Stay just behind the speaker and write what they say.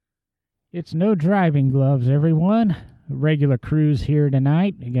It's no driving gloves, everyone. Regular crews here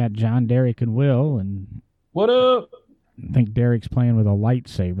tonight. You got John, Derek, and Will, and What up? I think Derek's playing with a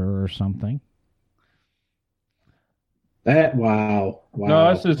lightsaber or something. Wow.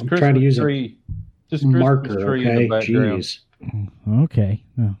 No, that's his I'm Christmas trying to use tree. Just a marker, Christmas tree in okay? the background. Jeez. Okay.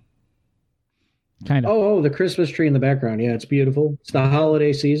 Well, kind of. Oh, the Christmas tree in the background. Yeah, it's beautiful. It's the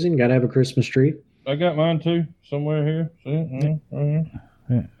holiday season. Got to have a Christmas tree. I got mine too, somewhere here. See?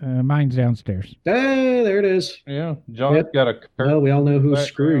 Mine's downstairs. Ah, there it is. Yeah, John's Yep. got a curtain. Well, we all know who background.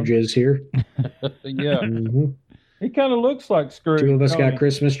 Scrooge is here. Yeah, Mhm. he kind of looks like Scrooge. Two of us don't got he?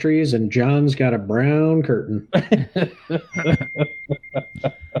 Christmas trees, and John's got a brown curtain.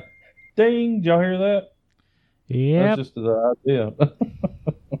 Ding! Did y'all hear that? Yep. That's just the idea.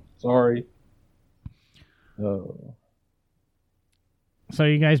 Sorry. Oh. So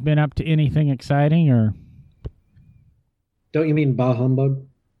you guys been up to anything exciting or Don't you mean bah humbug?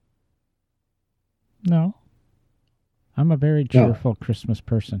 no? I'm a very cheerful Christmas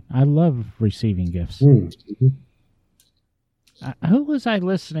person. I love receiving gifts. Mm-hmm. Who was I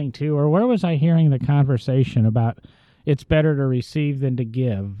listening to, or where was I hearing the conversation about it's better to receive than to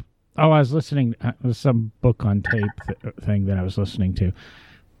give? Oh, I was listening to some book on tape thing that I was listening to.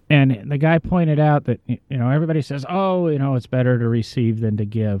 And the guy pointed out that, everybody says, oh, it's better to receive than to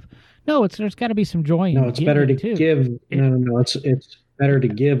give. No, there's got to be some joy in No, it's better to too. give. No. It's better to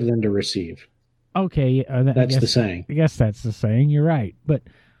give than to receive. Okay. That's the saying. I guess that's the saying. You're right. But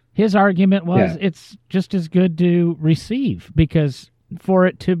his argument was it's just as good to receive, because for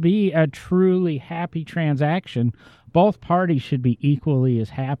it to be a truly happy transaction, both parties should be equally as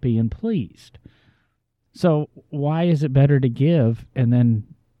happy and pleased. So why is it better to give and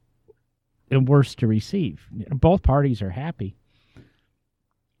worse to receive? Both parties are happy.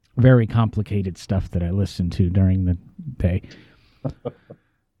 Very complicated stuff that I listened to during the day.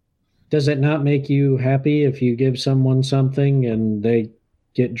 Does it not make you happy if you give someone something and they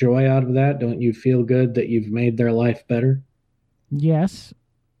get joy out of that? Don't you feel good that you've made their life better? Yes,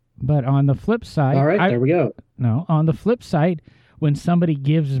 but on the flip side... All right, there we go. No, on the flip side, when somebody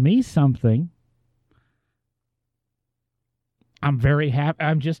gives me something, I'm very happy.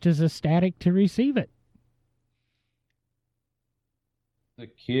 I'm just as ecstatic to receive it. The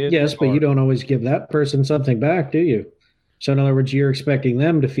kid. Yes, but you don't always give that person something back, do you? So in other words, you're expecting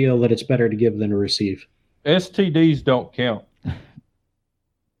them to feel that it's better to give than to receive. STDs don't count.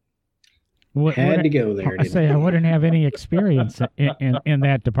 Had to go there. I say I wouldn't have any experience in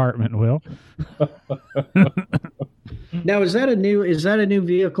that department, Will. Now, is that a new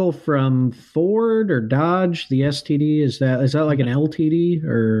vehicle from Ford or Dodge? The STD, is that like an LTD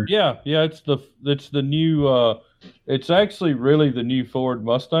or? Yeah, it's the new. It's actually really the new Ford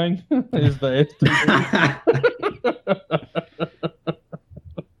Mustang is the STD.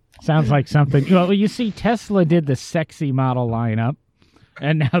 Sounds like something. Well, you see, Tesla did the sexy model lineup,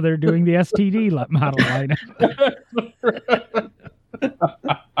 and now they're doing the STD model lineup.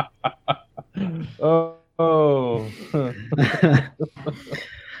 Oh.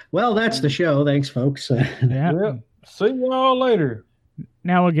 Well, that's the show. Thanks, folks. Yeah. See y'all later.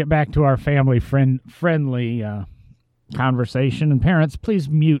 Now we'll get back to our family friendly conversation. And parents, please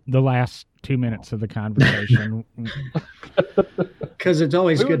mute the last 2 minutes of the conversation. Because it's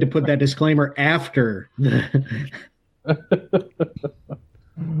always good to put that disclaimer after.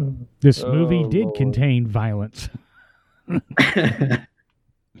 This movie did contain violence.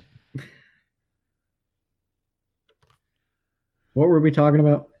 What were we talking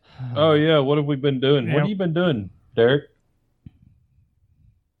about? Oh, yeah. What have we been doing? Yeah. What have you been doing, Derek?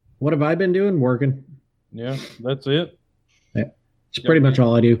 What have I been doing? Working. Yeah, that's it. Yeah. It's pretty much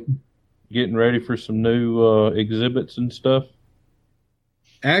all I do. Getting ready for some new exhibits and stuff.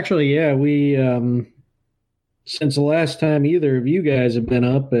 Actually, yeah, we since the last time either of you guys have been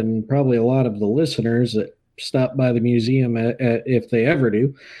up, and probably a lot of the listeners that stop by the museum if they ever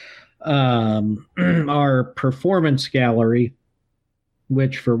do, our performance gallery,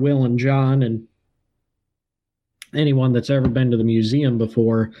 which for Will and John and anyone that's ever been to the museum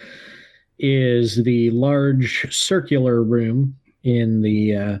before, is the large circular room in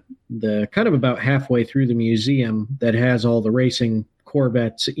the kind of about halfway through the museum that has all the racing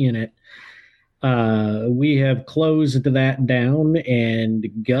Corvettes in it. We have closed that down and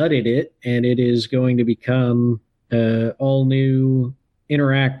gutted it, and it is going to become all new,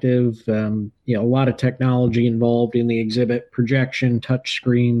 interactive, a lot of technology involved in the exhibit, projection, touch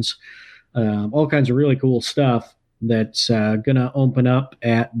screens, all kinds of really cool stuff that's going to open up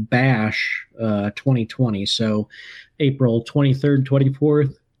at Bash 2020. So April 23rd,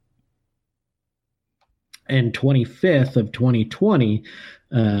 24th. and 25th of 2020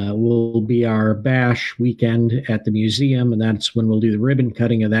 will be our bash weekend at the museum, and that's when we'll do the ribbon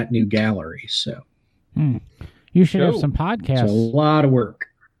cutting of that new gallery. So you should have some podcasts. It's a lot of work.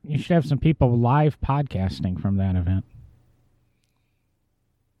 You should have some people live podcasting from that event.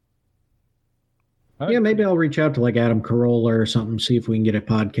 Yeah, maybe I'll reach out to like Adam Carolla or something, see if we can get a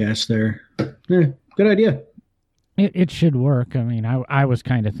podcast there. Yeah, good idea. It should work. I mean, I was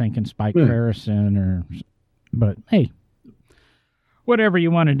kind of thinking Spike Ferrison, but hey, whatever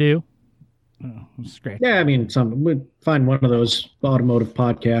you want to do. It's great. Yeah, I mean, we'd find one of those automotive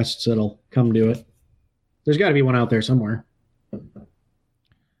podcasts that'll come to it. There's got to be one out there somewhere.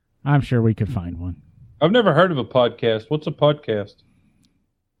 I'm sure we could find one. I've never heard of a podcast. What's a podcast?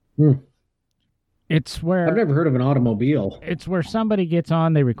 It's where I've never heard of an automobile. It's where somebody gets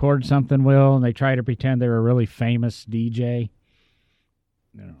on, they record something, Will, and they try to pretend they're a really famous DJ.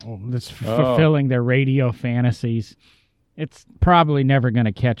 That's fulfilling their radio fantasies. It's probably never going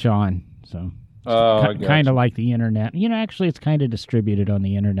to catch on. So, kind of like the internet. Actually, it's kind of distributed on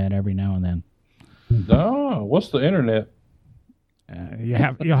the internet every now and then. Oh, what's the internet?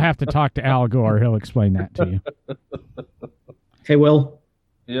 You'll have to talk to Al Gore. He'll explain that to you. Hey, Will.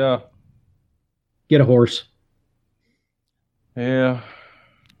 Yeah. Get a horse. Yeah.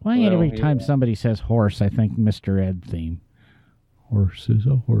 Why every time somebody says horse, I think Mr. Ed theme. Horse is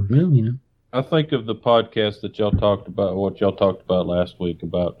a horse. Well, I think of the podcast that y'all talked about, what y'all talked about last week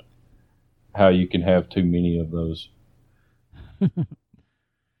about how you can have too many of those.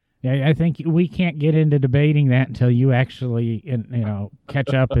 Yeah, I think we can't get into debating that until you actually,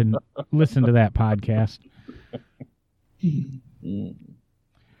 catch up and listen to that podcast.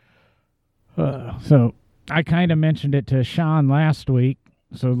 So I kind of mentioned it to Sean last week,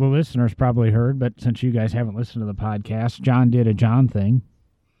 so the listeners probably heard, but since you guys haven't listened to the podcast, John did a John thing.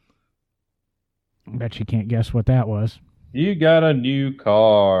 I bet you can't guess what that was. You got a new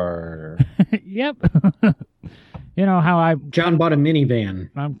car. Yep. You know how John bought a minivan.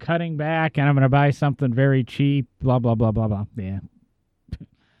 I'm cutting back and I'm going to buy something very cheap, blah, blah, blah, blah, blah. Yeah.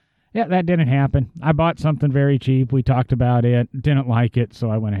 Yeah, that didn't happen. I bought something very cheap. We talked about it. Didn't like it,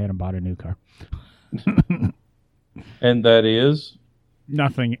 so I went ahead and bought a new car. And that is?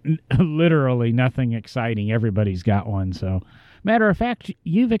 Nothing. Literally nothing exciting. Everybody's got one. So, matter of fact,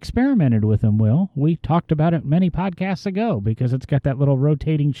 you've experimented with them, Will. We talked about it many podcasts ago because it's got that little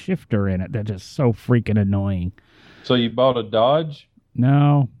rotating shifter in it that's just so freaking annoying. So you bought a Dodge?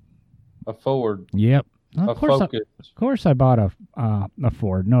 No. A Ford? Yep. A Focus? Of course I bought a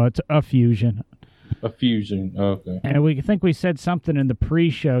Ford. No, it's a Fusion. A Fusion, okay. And we think we said something in the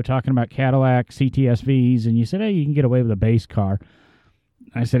pre-show talking about Cadillac CTSVs, and you said, hey, you can get away with a base car.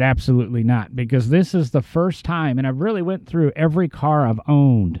 I said, absolutely not, because this is the first time, and I've really went through every car I've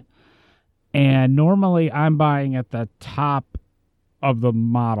owned, and normally I'm buying at the top of the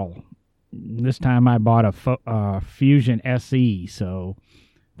model. This time I bought a Fusion SE, so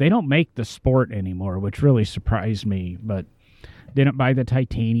they don't make the Sport anymore, which really surprised me, but didn't buy the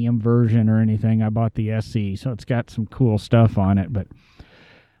titanium version or anything. I bought the SE, so it's got some cool stuff on it, but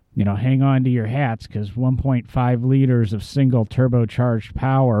hang on to your hats because 1.5 liters of single turbocharged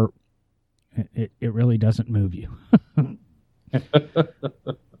power, it really doesn't move you.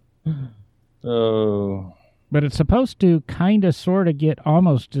 Oh. But it's supposed to kind of sort of get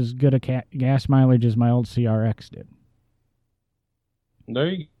almost as good a gas mileage as my old CRX did. There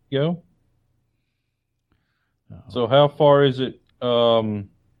you go. So how far is it of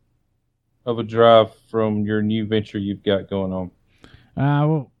a drive from your new venture you've got going on?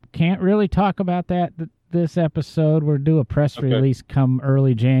 Well, can't really talk about that this episode. We'll do a press release come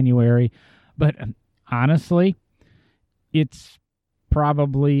early January. But honestly, it's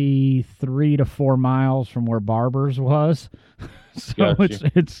probably 3 to 4 miles from where Barber's was. So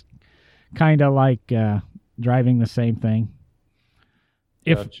gotcha. It's kind of like driving the same thing.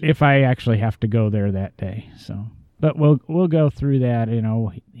 If I actually have to go there that day. So, but we'll go through that.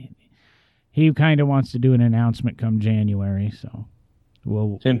 He kind of wants to do an announcement come January, so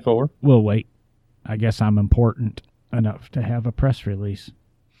we'll 10-4. We'll wait. I guess I'm important enough to have a press release.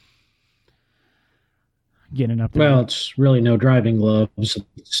 Getting up there. Well, it's really no driving gloves.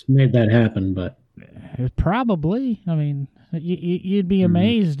 It's made that happen, but probably. I mean, you'd be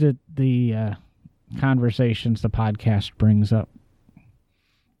amazed at the conversations the podcast brings up.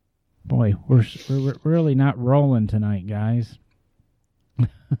 Boy, we're really not rolling tonight, guys.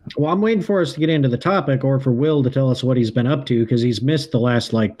 Well, I'm waiting for us to get into the topic or for Will to tell us what he's been up to because he's missed the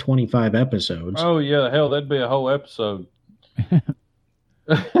last 25 episodes. Oh, yeah. Hell, that'd be a whole episode.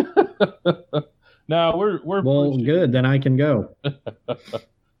 No, we're well, good. Then I can go.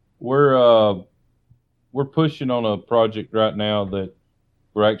 We're we're pushing on a project right now that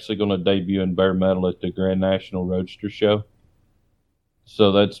we're actually going to debut in bare metal at the Grand National Roadster Show.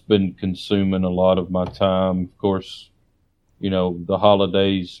 So that's been consuming a lot of my time. Of course, the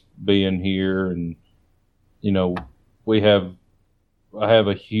holidays being here, and I have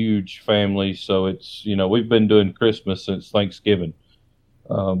a huge family, so it's we've been doing Christmas since Thanksgiving.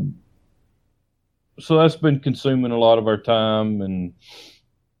 So that's been consuming a lot of our time, and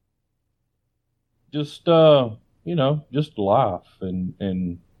just just life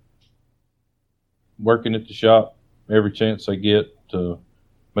and working at the shop every chance I get to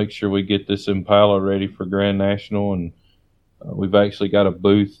make sure we get this Impala ready for Grand National. And we've actually got a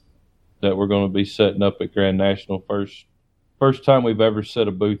booth that we're going to be setting up at Grand National. First time we've ever set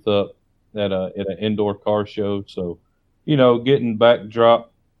a booth up at an indoor car show. So, getting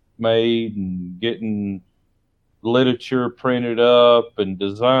backdrop made and getting literature printed up and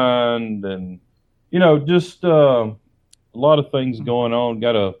designed, and just a lot of things going on.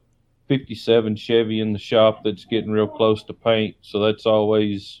 Got a 57 Chevy in the shop that's getting real close to paint, so that's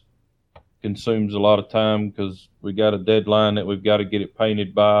always consumes a lot of time because we got a deadline that we've got to get it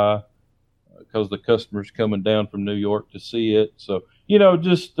painted by because the customer's coming down from New York to see it. So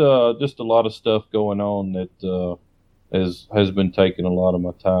just a lot of stuff going on that has been taking a lot of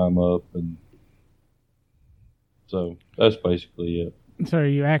my time up, and so that's basically it. So are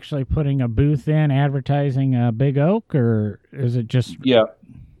you actually putting a booth in advertising Big Oak, or is it just... Yeah,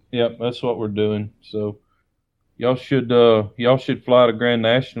 that's what we're doing. So y'all should fly to Grand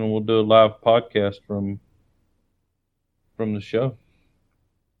National. We'll do a live podcast from the show.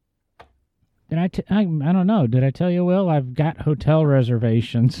 I don't know. Did I tell you, Will? I've got hotel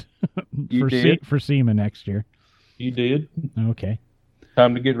reservations for SEMA next year. You did? Okay.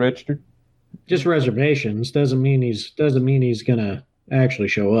 Time to get registered? Just reservations doesn't mean he's gonna actually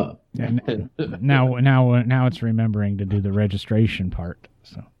show up. And now it's remembering to do the registration part.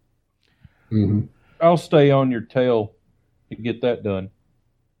 So I'll stay on your tail to get that done.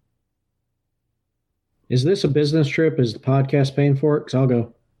 Is this a business trip? Is the podcast paying for it? 'Cause I'll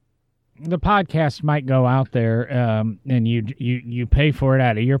go. The podcast might go out there, and you pay for it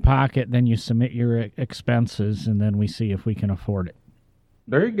out of your pocket. Then you submit your expenses, and then we see if we can afford it.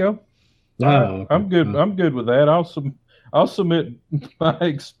 There you go. Oh, I'm good. I'm good with that. I'll submit my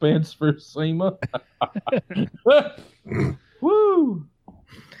expense for SEMA. Woo!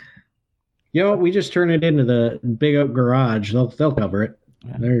 We just turn it into the Big Oak Garage. They'll cover it.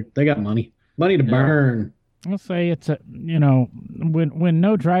 Yeah. They got money to burn. I'll say it's when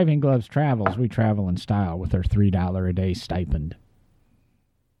No Driving Gloves travels, we travel in style with our $3 a day stipend.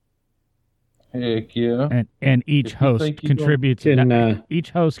 Heck yeah! And each host contributes each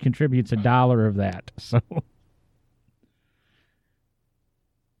host contributes $1 of that. So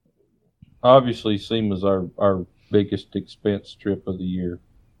obviously, SEMA's our biggest expense trip of the year.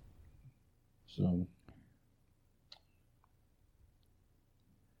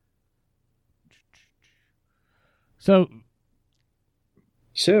 So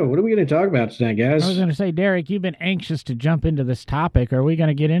what are we going to talk about tonight, guys? I was going to say, Derek, you've been anxious to jump into this topic. Are we going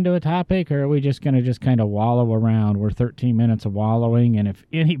to get into a topic, or are we just going to kind of wallow around? We're 13 minutes of wallowing, and if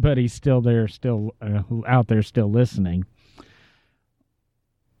anybody's still out there still listening,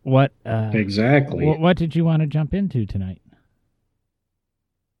 what exactly? What did you want to jump into tonight?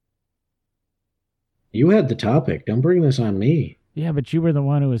 You had the topic. Don't bring this on me. Yeah, but you were the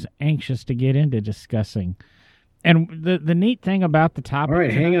one who was anxious to get into discussing. And the neat thing about the topic. All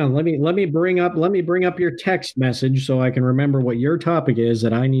right, hang on. Let me bring up your text message so I can remember what your topic is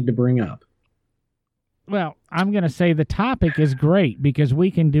that I need to bring up. Well, I'm going to say the topic is great because we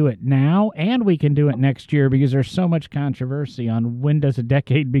can do it now and we can do it next year because there's so much controversy on when does a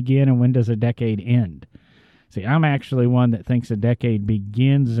decade begin and when does a decade end. See, I'm actually one that thinks a decade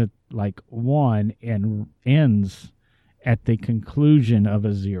begins at like 1 and ends at the conclusion of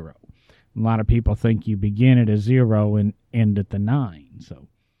a 0. A lot of people think you begin at a 0 and end at the 9. So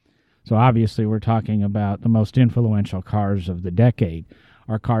obviously we're talking about the most influential cars of the decade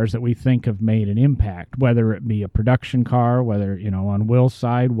are cars that we think have made an impact, whether it be a production car, whether, on Will's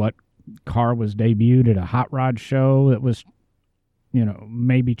side, what car was debuted at a hot rod show that was,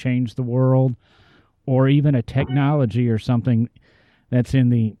 maybe changed the world, or even a technology or something that's in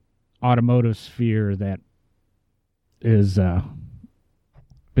the automotive sphere that is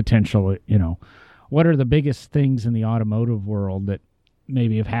potential, what are the biggest things in the automotive world that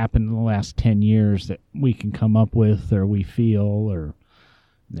maybe have happened in the last 10 years that we can come up with or we feel, or,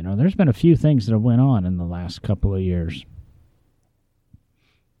 there's been a few things that have went on in the last couple of years.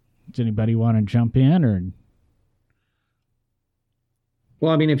 Does anybody want to jump in, or?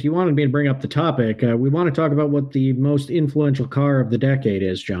 Well, I mean, if you wanted me to bring up the topic, we want to talk about what the most influential car of the decade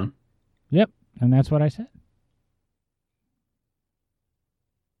is, John. Yep, and that's what I said.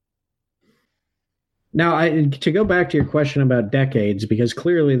 Now, to go back to your question about decades, because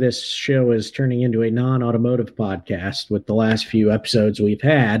clearly this show is turning into a non-automotive podcast with the last few episodes we've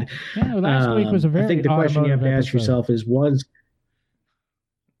had. Yeah, last week was a very I think the question you have to ask yourself is, well,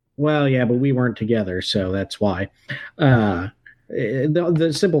 yeah, but we weren't together, so that's why.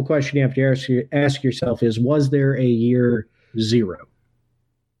 The simple question you have to ask yourself is, was there a year zero?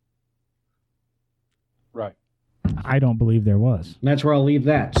 Right. I don't believe there was. And that's where I'll leave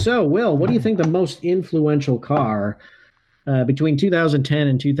that. So, Will, what do you think the most influential car between 2010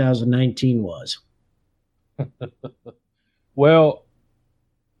 and 2019 was? Well,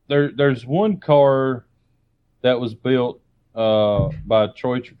 there's one car that was built by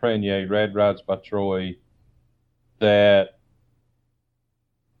Troy Trepanier, Rad Rides by Troy, that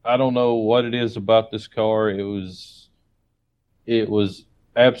I don't know what it is about this car. It was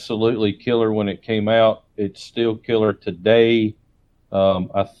absolutely killer when it came out. It's still killer today. I'm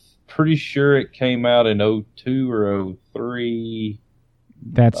pretty sure it came out in 02 or 03.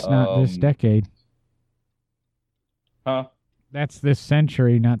 That's not this decade. Huh? That's this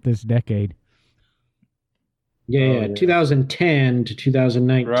century, not this decade. Yeah, 2010 to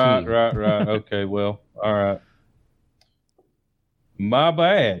 2019. Right. Okay, well, all right. My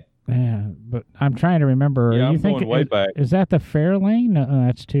bad. Yeah, but I'm trying to remember. Yeah, I'm going way back. Is that the Fairlane? No,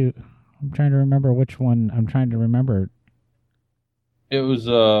 that's too. I'm trying to remember which one. I'm trying to remember. It was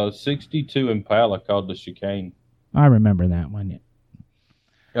a 62 Impala called the Chicane. I remember that one. Yeah.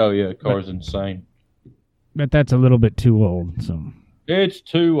 Oh, yeah, the car's insane. But that's a little bit too old. So it's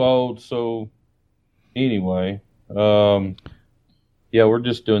too old. So anyway, yeah, we're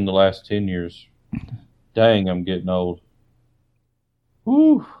just doing the last 10 years. Dang, I'm getting old.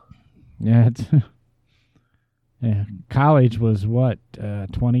 Woo. Yeah, college was what,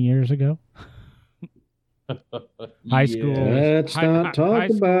 20 years ago? High school. Let's not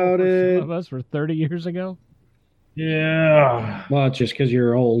talk about it. Some of us were 30 years ago. Yeah. Well, it's just because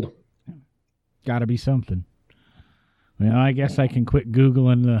you're old. Got to be something. Well, I guess I can quit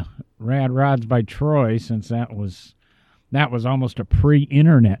Googling the Rad Rods by Troy, since that was almost a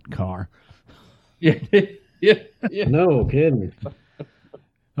pre-internet car. Yeah. No kidding.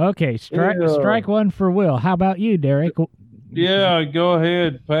 Okay, strike one for Will. How about you, Derek? Yeah, go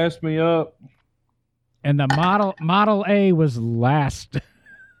ahead. Pass me up. And the Model A was last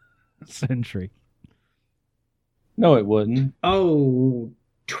century. No, it wasn't. Oh,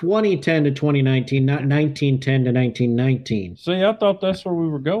 2010 to 2019, not 1910 to 1919. See, I thought that's where we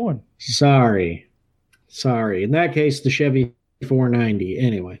were going. Sorry. In that case, the Chevy 490.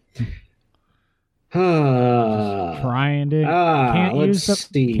 Anyway. Trying to can't use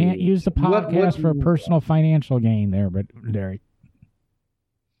the podcast for a personal financial gain there, but Derek.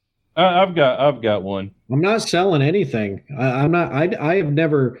 I've got one. I'm not selling anything. I have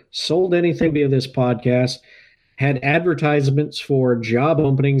never sold anything via this podcast. Had advertisements for job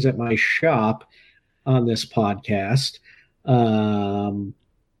openings at my shop on this podcast.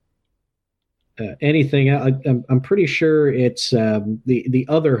 Anything? I'm pretty sure it's the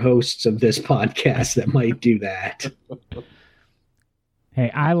other hosts of this podcast that might do that. Hey,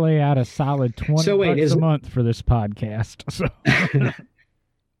 I lay out a solid $20 a month for this podcast. So.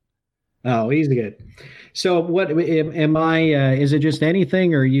 Oh, he's good. So, what am I? Is it just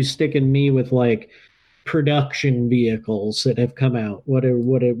anything, or are you sticking me with like production vehicles that have come out? What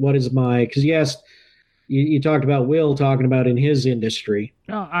is my? Because yes. You talked about Will talking about in his industry.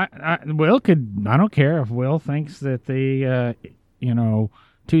 No, Will could. I don't care if Will thinks that the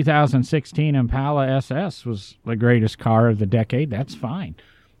 2016 Impala SS was the greatest car of the decade. That's fine.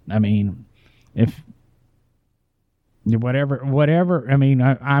 I mean, if whatever. I mean,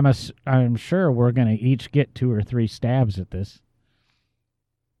 I'm sure we're going to each get 2 or 3 stabs at this.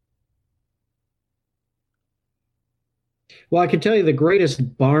 Well, I can tell you the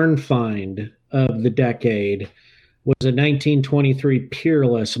greatest barn find of the decade was a 1923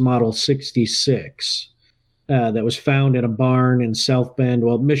 Peerless Model 66 that was found in a barn in South Bend,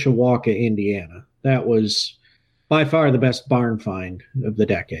 Mishawaka, Indiana. That was by far the best barn find of the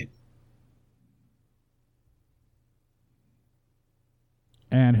decade.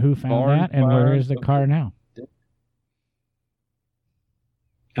 And who found that, and where is the car now?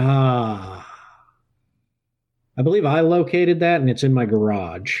 I believe I located that, and it's in my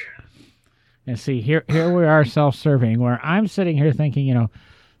garage. And see, here we are self-serving, where I'm sitting here thinking,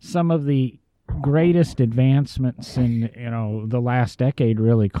 some of the greatest advancements in, the last decade,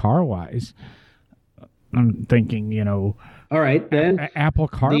 really car-wise, I'm thinking, all right, then Apple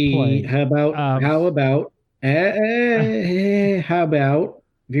CarPlay. How about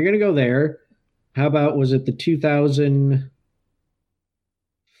if you're going to go there, how about, was it the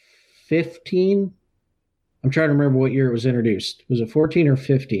 2015? I'm trying to remember what year it was introduced. Was it 14 or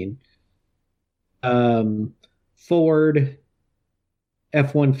 15? Ford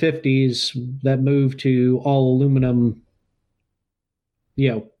F-150s that moved to all aluminum,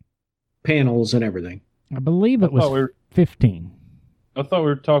 panels and everything. I believe it was 15. I thought we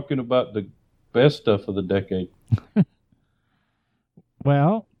were talking about the best stuff of the decade.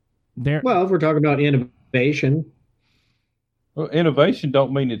 Well, if we're talking about innovation. Well, innovation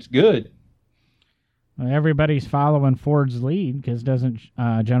don't mean it's good. Everybody's following Ford's lead because doesn't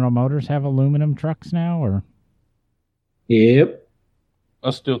General Motors have aluminum trucks now? Or yep,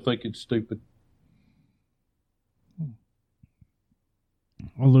 I still think it's stupid.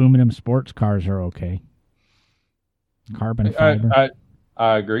 Aluminum sports cars are okay. Carbon fiber.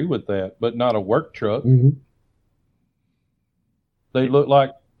 I agree with that, but not a work truck. Mm-hmm. They look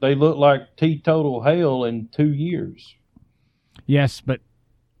like teetotal hell in 2 years. Yes, but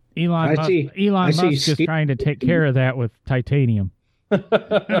Elon Musk is trying to take care of that with titanium. and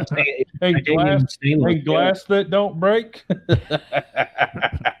glass that don't break.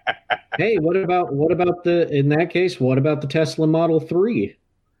 Hey, what about in that case, what about the Tesla Model 3?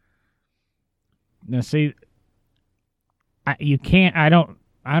 Now, see, you can't. I don't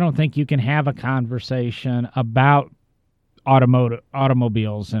think you can have a conversation about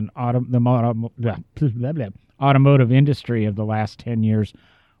automobiles and automotive industry of the last 10 years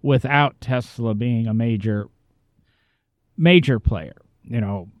without Tesla being a major player.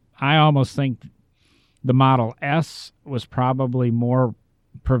 I almost think the Model S was probably more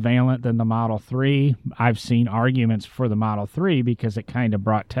prevalent than the Model 3. I've seen arguments for the Model 3 because it kind of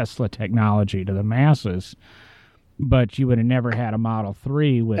brought Tesla technology to the masses, but you would have never had a Model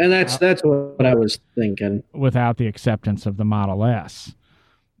 3 with, and that's what I was thinking, without the acceptance of the Model S.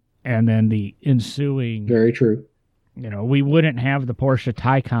 And then the ensuing, very true. We wouldn't have the Porsche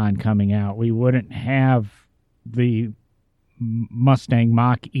Taycan coming out. We wouldn't have the Mustang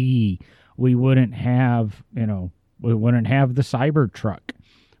Mach-E. We wouldn't have, the Cybertruck.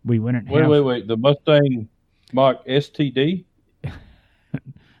 We wouldn't have... Wait. The Mustang Mach STD?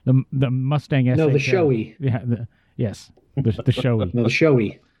 the Mustang STD. No, the Shoei. Yeah, yes, the Shoei. No, the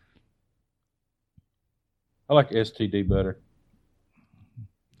Shoei. I like STD better.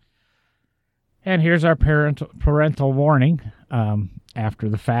 And here's our parental warning after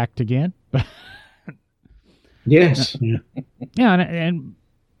the fact again. Yes. Yeah, and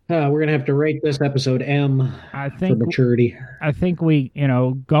we're going to have to rate this episode M for maturity. I think we,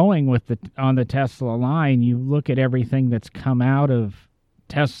 going on the Tesla line, you look at everything that's come out of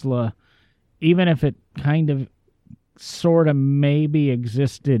Tesla, even if it kind of sort of maybe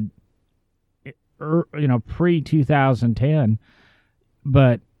existed, pre-2010,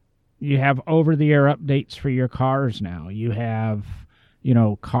 but you have over-the-air updates for your cars now. You have,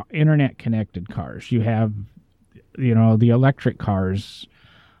 internet-connected cars. You have, the electric cars.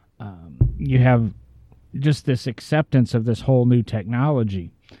 You have just this acceptance of this whole new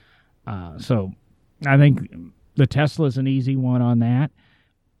technology. So I think the Tesla is an easy one on that.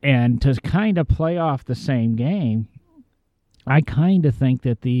 And to kind of play off the same game, I kind of think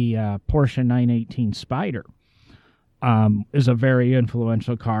that the Porsche 918 Spyder is a very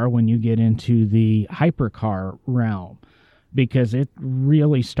influential car when you get into the hypercar realm, because it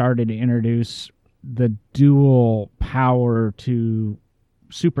really started to introduce the dual power to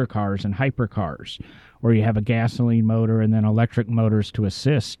supercars and hypercars, where you have a gasoline motor and then electric motors to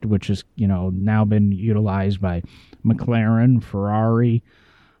assist, which is now been utilized by McLaren, Ferrari.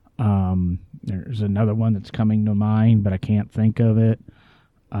 There's another one that's coming to mind, but I can't think of it.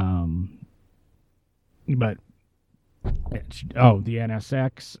 But the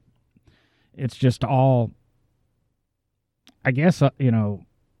NSX. It's just all, I guess,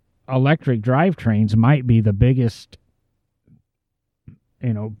 electric drivetrains might be the biggest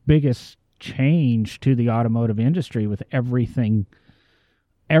change to the automotive industry, with everything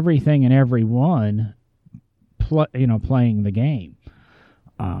and everyone playing the game.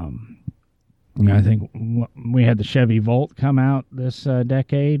 I think we had the Chevy Volt come out this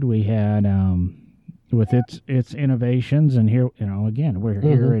decade. We had with its innovations, and here again we're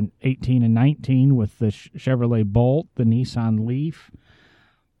here in 18 and 19 with the Chevrolet Bolt, the Nissan Leaf,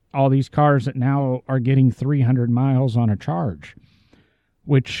 all these cars that now are getting 300 miles on a charge,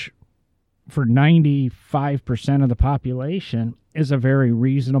 which for 95% of the population is a very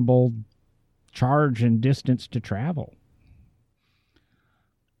reasonable charge and distance to travel.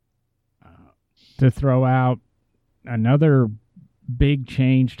 to throw out another big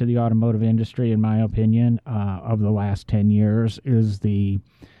change to the automotive industry, in my opinion, of the last 10 years is the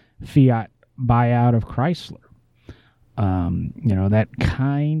Fiat buyout of Chrysler. That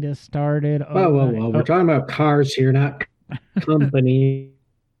kind of started. Whoa. We're talking about cars here, not companies.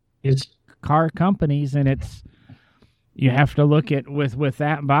 Car companies, and you have to look at with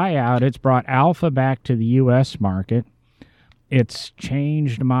that buyout, it's brought Alfa back to the U.S. market. It's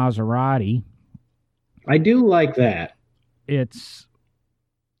changed Maserati. I do like that. It's,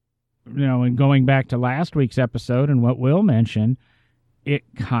 and going back to last week's episode and what Will mentioned, it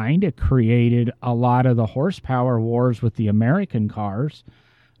kind of created a lot of the horsepower wars with the American cars.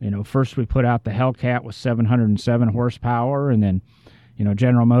 First we put out the Hellcat with 707 horsepower, and then,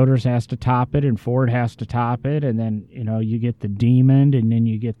 General Motors has to top it and Ford has to top it. And then, you get the Demon, and then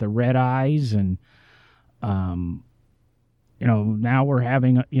you get the Red Eyes. And, now we're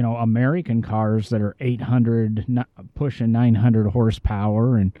having, American cars that are 800, pushing 900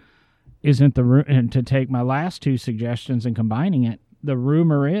 horsepower. And and to take my last two suggestions and combining it, the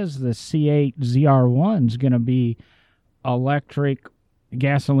rumor is the C8 ZR1 is going to be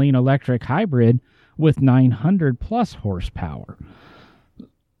gasoline electric hybrid with 900 plus horsepower.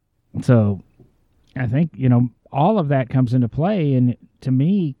 So I think, all of that comes into play. And to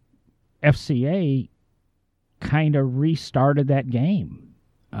me, FCA kind of restarted that game.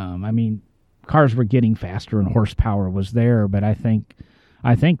 Cars were getting faster and horsepower was there, but I think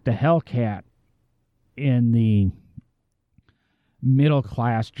the Hellcat in the middle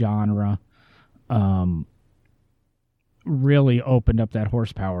class genre really opened up that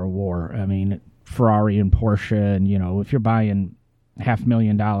horsepower war. Ferrari and Porsche, and if you're buying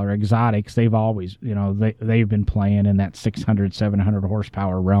 $500,000 exotics, they've always they've been playing in that 600-700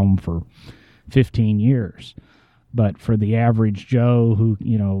 horsepower realm for 15 years. But for the average Joe who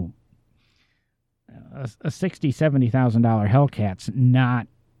a $60,000-$70,000 Hellcat's not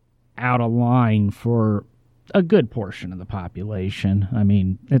out of line for a good portion of the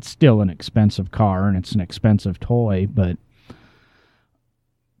population. It's still an expensive car and it's an expensive toy, but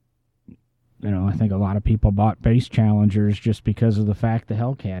I think a lot of people bought base Challengers just because of the fact the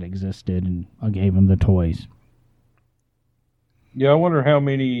Hellcat existed, and I gave them the toys. Yeah, I wonder how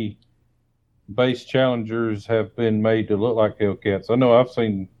many base Challengers have been made to look like Hellcats. I know I've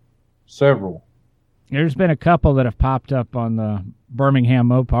seen several. There's been a couple that have popped up on the Birmingham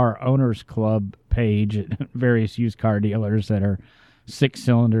Mopar Owners Club page at various used car dealers that are 6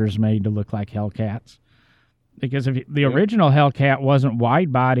 cylinders made to look like Hellcats. Because if the original Hellcat wasn't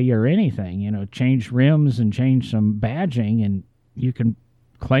wide body or anything, changed rims and changed some badging, and you can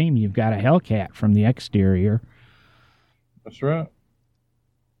claim you've got a Hellcat from the exterior. That's right.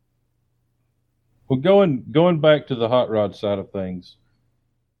 Well, going back to the hot rod side of things,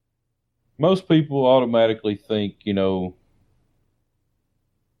 most people automatically think,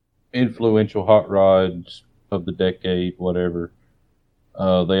 influential hot rods of the decade, whatever.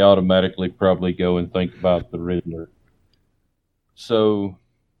 They automatically probably go and think about the Riddler. So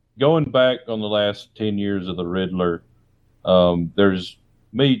going back on the last 10 years of the Riddler, there's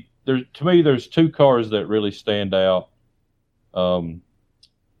two cars that really stand out.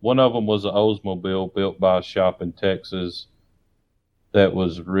 One of them was an Oldsmobile built by a shop in Texas that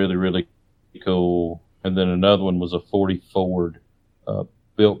was really, really cool. And then another one was a 40 Ford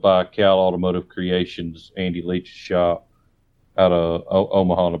built by Cal Automotive Creations, Andy Leach's shop out of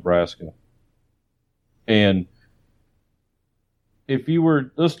Omaha, Nebraska. And if you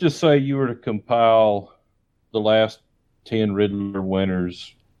were, let's just say you were to compile the last 10 Riddler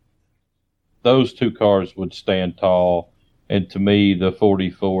winners, those two cars would stand tall. And to me, the 40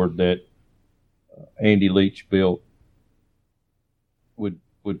 Ford that Andy Leach built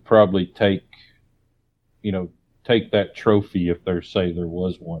would probably take that trophy if there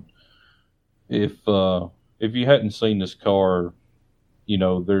was one. If you hadn't seen this car,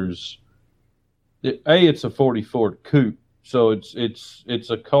 it's a 40 Ford Coupe, so it's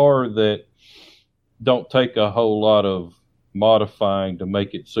a car that don't take a whole lot of modifying to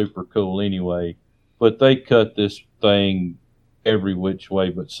make it super cool anyway. But they cut this thing every which way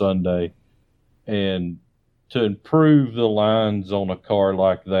but Sunday, and to improve the lines on a car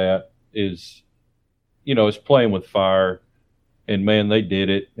like that is, it's playing with fire. And man, they did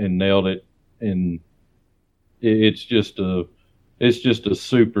it and nailed it, and it's just a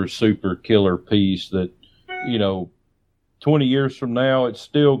super, super killer piece that, 20 years from now, it's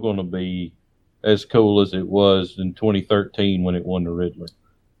still going to be as cool as it was in 2013 when it won the Riddler.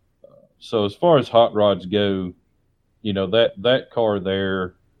 So as far as hot rods go, that car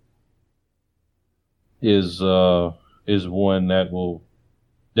there is one that will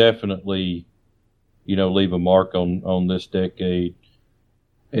definitely leave a mark on this decade.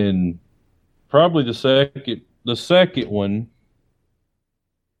 And probably the second one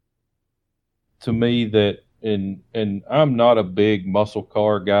to me that, and I'm not a big muscle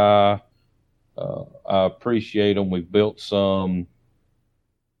car guy. I appreciate them. We've built some,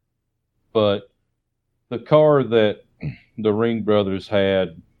 but the car that the Ring Brothers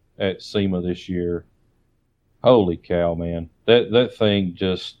had at SEMA this year, holy cow, man! That thing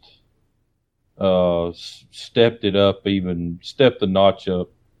just stepped the notch up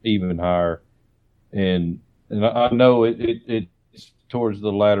even higher, and I know it's towards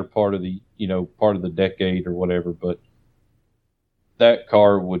the latter part of the decade or whatever, but that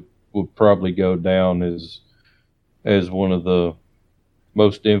car would probably go down as one of the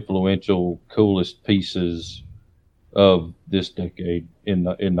most influential, coolest pieces of this decade in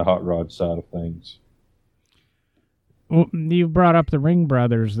the hot rod side of things. Well, you brought up the Ring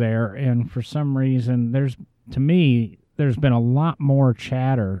Brothers there, and for some reason, there's been a lot more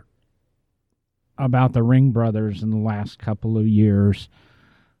chatter about the Ring Brothers in the last couple of years.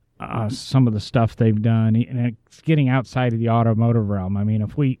 Some of the stuff they've done, and it's getting outside of the automotive realm. I mean,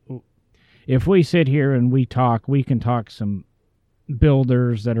 if we sit here and we can talk some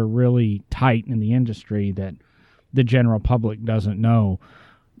builders that are really tight in the industry that the general public doesn't know.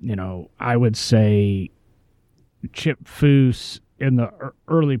 I would say Chip Foose in the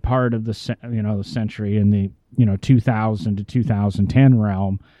early part of the century, in the 2000 to 2010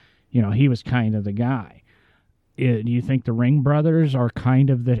 realm, he was kind of the guy. Do you think the Ring Brothers are kind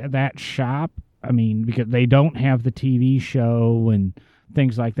of that shop? I mean, because they don't have the TV show and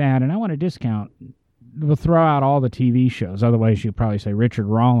things like that. And I want to discount. We'll throw out all the TV shows. Otherwise, you'd probably say Richard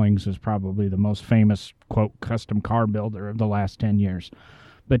Rawlings is probably the most famous, quote, custom car builder of the last 10 years.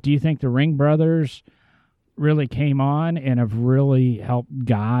 But do you think the Ring Brothers really came on and have really helped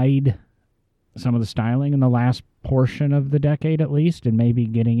guide some of the styling in the last portion of the decade, at least, and maybe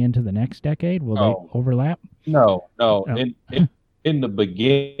getting into the next decade? Will they overlap? No. In the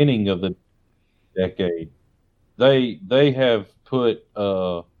beginning of the decade, they have put.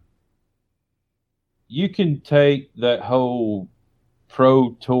 You can take that whole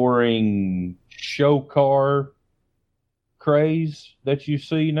pro touring show car craze that you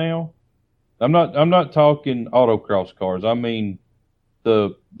see now. I'm not talking autocross cars. I mean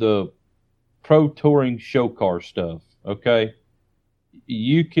the pro touring show car stuff. Okay,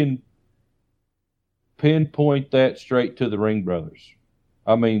 you can pinpoint that straight to the Ring Brothers.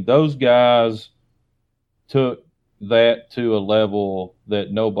 I mean, those guys took that to a level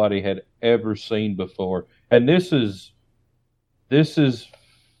that nobody had ever seen before. And this is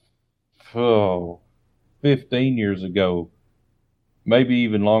 15 years ago, maybe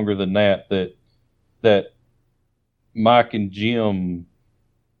even longer than that Mike and Jim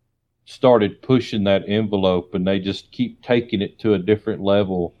started pushing that envelope, and they just keep taking it to a different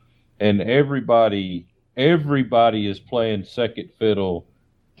level. And everybody is playing second fiddle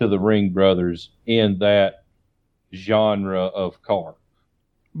to the Ring Brothers in that genre of car.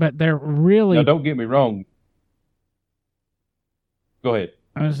 But they're really... Now, don't get me wrong. Go ahead.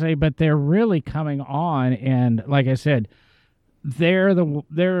 I was say, but they're really coming on, and like I said, they're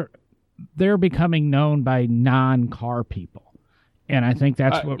becoming known by non-car people, and I think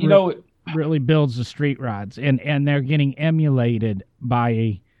that's what really builds the street rods, and they're getting emulated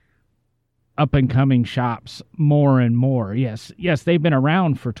by up and coming shops more and more. Yes, they've been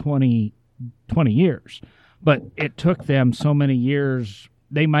around for 20 years, but it took them so many years.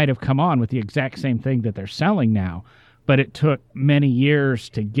 They might have come on with the exact same thing that they're selling now, but it took many years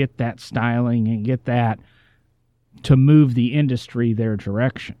to get that styling and get that to move the industry their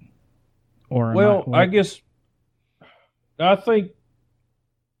direction. I think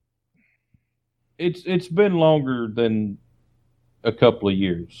it's been longer than a couple of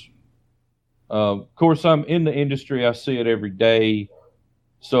years. Of course, I'm in the industry. I see it every day,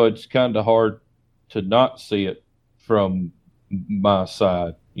 so it's kind of hard to not see it from my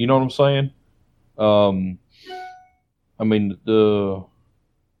side. You know what I'm saying? I mean, the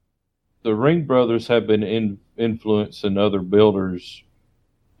Ring Brothers have been influencing other builders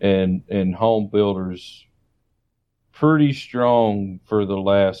and home builders pretty strong for the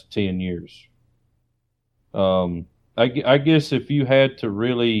last 10 years. I guess if you had to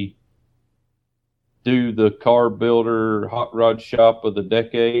really do the car builder hot rod shop of the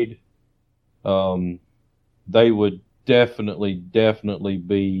decade, they would definitely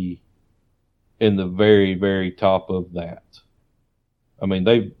be in the very, very top of that. I mean,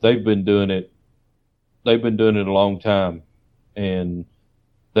 they've been doing it. They've been doing it a long time, and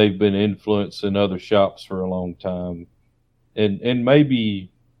they've been influencing other shops for a long time. And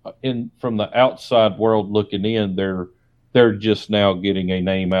maybe from the outside world looking in, they're just now getting a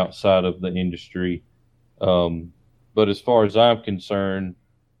name outside of the industry. But as far as I'm concerned,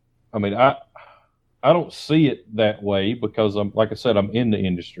 I mean, I don't see it that way because like I said, I'm in the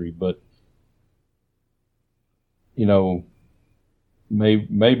industry, but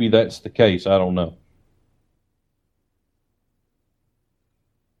maybe that's the case. I don't know.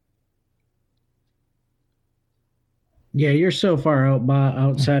 Yeah, you're so far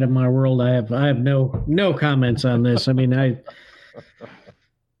outside of my world. I have no comments on this. I mean, the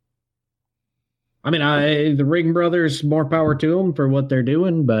Ring Brothers, more power to them for what they're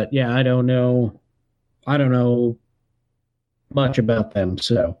doing, but yeah, I don't know much about them.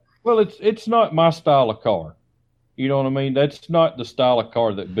 So, well, it's not my style of car. You know what I mean? That's not the style of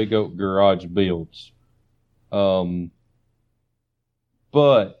car that Big Oak Garage builds. But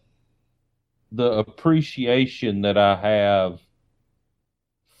the appreciation that I have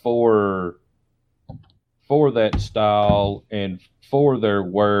for that style and for their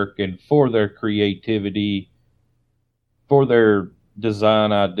work and for their creativity, for their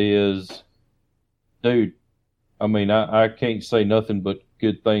design ideas, dude, I mean, I can't say nothing but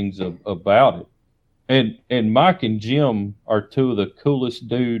good things about it. And Mike and Jim are two of the coolest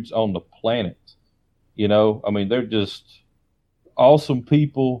dudes on the planet. I mean, they're just awesome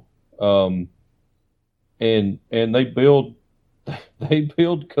people. And they build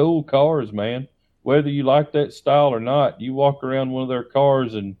cool cars, man. Whether you like that style or not, you walk around one of their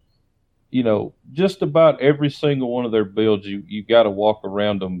cars and just about every single one of their builds, you got to walk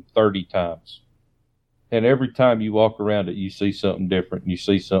around them 30 times. And every time you walk around it, you see something different. You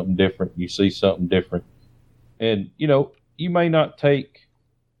see something different. You see something different. And you may not take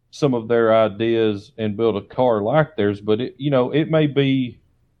some of their ideas and build a car like theirs, but it may be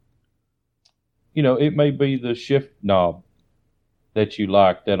the shift knob that you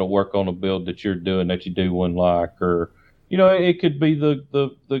like that'll work on a build that you're doing that you do one like, or it could be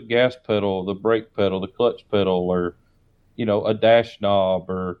the gas pedal, the brake pedal, the clutch pedal, or a dash knob,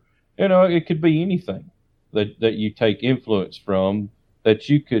 or it could be anything that you take influence from that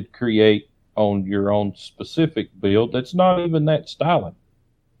you could create on your own specific build that's not even that styling.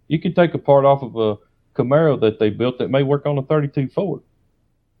 You could take a part off of a Camaro that they built that may work on a 32 Ford.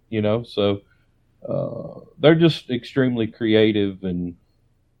 So they're just extremely creative and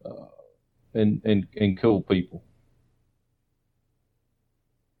cool people.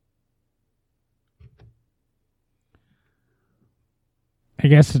 I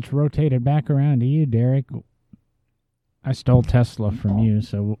guess it's rotated back around to you, Derek. I stole Tesla from you,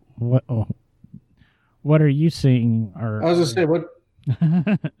 so what are you seeing? I was gonna say what.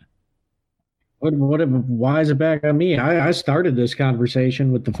 Why is it back on me? I started this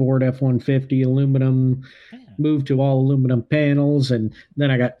conversation with the Ford F-150 aluminum, moved to all aluminum panels, and then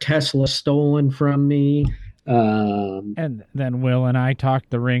I got Tesla stolen from me. And then Will and I talked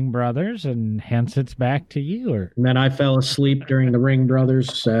the Ring Brothers, and hence it's back to you. And then I fell asleep during the Ring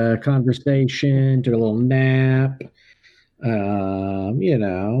Brothers conversation, took a little nap.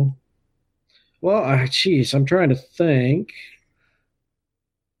 Well, geez, I'm trying to think.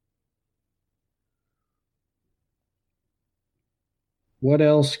 What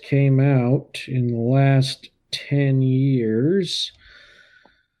else came out in the last 10 years?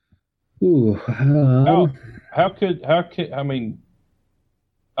 Ooh. How could, I mean,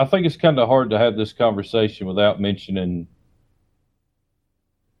 I think it's kind of hard to have this conversation without mentioning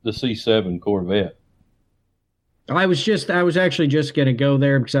the C7 Corvette. I was actually just going to go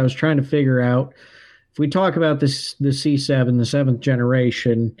there because I was trying to figure out if we talk about the C7, the 7th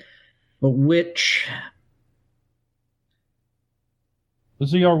generation, but which... The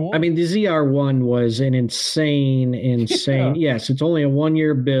ZR1? I mean, the ZR1 was an insane. Yeah. Yes, it's only a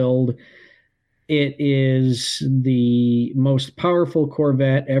 1-year build. It is the most powerful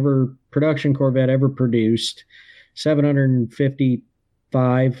production Corvette ever produced.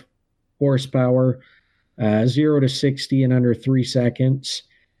 755 horsepower, 0 to 60 in under 3 seconds.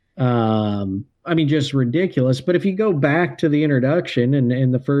 I mean, just ridiculous. But if you go back to the introduction and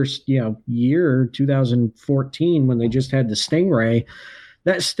in the first year, 2014, when they just had the Stingray,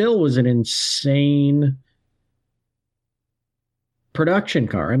 that still was an insane production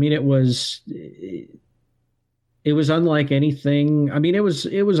car. I mean, it was unlike anything. I mean, it was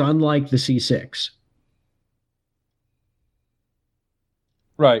unlike the C6.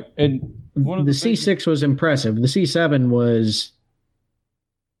 Right. And the C6 was impressive. The C7 was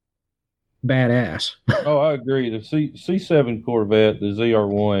badass. Oh, I agree. The C7 Corvette, the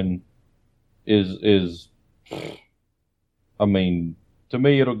ZR1 is I mean, to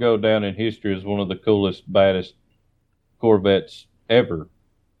me, it'll go down in history as one of the coolest, baddest Corvettes ever.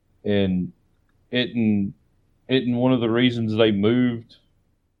 And one of the reasons they moved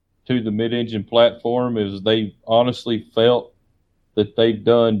to the mid-engine platform is they honestly felt that they've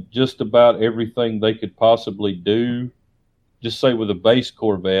done just about everything they could possibly do, just say with a base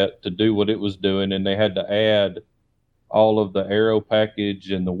Corvette, to do what it was doing, and they had to add all of the aero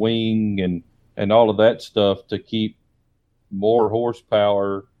package and the wing and all of that stuff to keep more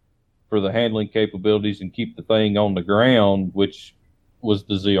horsepower for the handling capabilities and keep the thing on the ground, which was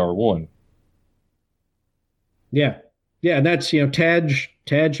the ZR1. Yeah. Yeah, that's,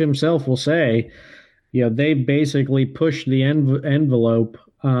 Taj himself will say, they basically pushed the envelope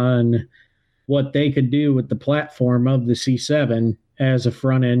on what they could do with the platform of the C7 as a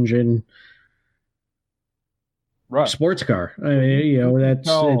front engine sports car. I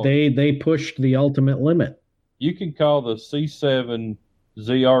mean, they pushed the ultimate limit. You can call the C7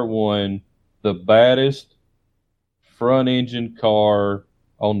 ZR1 the baddest front engine car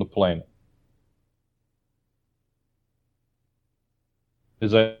on the planet.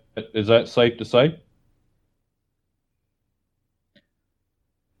 Is that safe to say?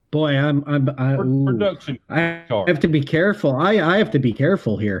 Boy, production car. I have to be careful. I have to be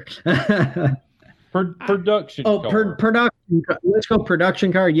careful here. Production. Oh, production. Let's go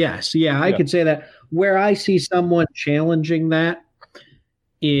production car. Yes, yeah, I could say that. Where I see someone challenging that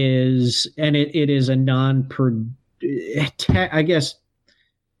is, and it is a I guess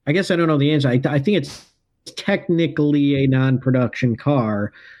I don't know the answer. I think it's technically a non-production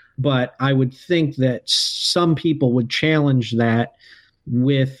car, but I would think that some people would challenge that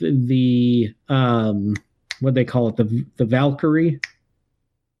with the what they call it, the Valkyrie.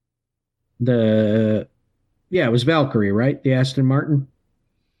 It was Valkyrie, right? The Aston Martin.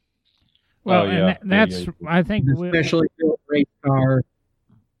 Well, that's I think especially built race car.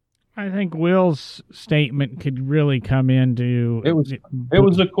 I think Will's statement could really come into it was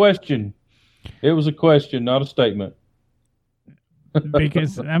a question. It was a question, not a statement.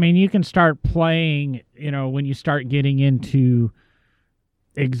 Because I mean, you can start playing, when you start getting into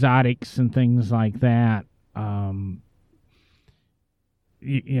exotics and things like that.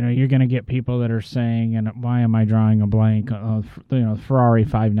 You're going to get people that are saying, and why am I drawing a blank? Ferrari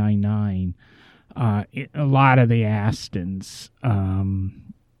 599. A lot of the Astons.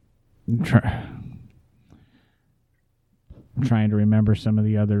 Trying to remember some of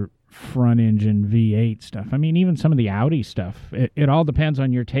the other front engine V8 stuff. I mean, even some of the Audi stuff. It all depends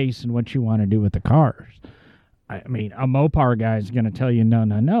on your taste and what you want to do with the cars. I mean, a Mopar guy is going to tell you, no,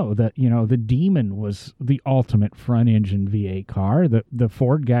 that, the Demon was the ultimate front engine V8 car. The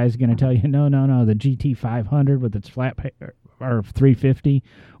Ford guy is going to tell you, no, the GT500 with its flat, or 350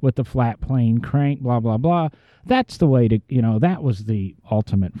 with the flat plane crank, blah, blah, blah. That's the way to, that was the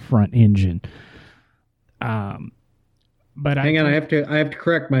ultimate front engine. But hang on, I have to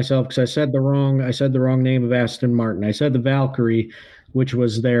correct myself because I said the wrong name of Aston Martin. I said the Valkyrie, which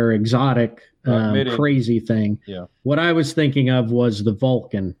was their exotic crazy thing. Yeah. What I was thinking of was the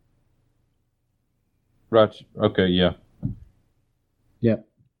Vulcan. Right. Okay. Yeah. Yep.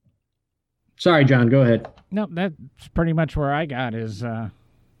 Sorry, John. Go ahead. No, that's pretty much where I got is.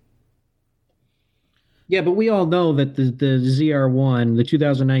 Yeah, but we all know that the ZR1, the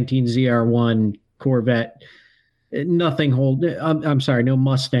 2019 ZR1 Corvette, no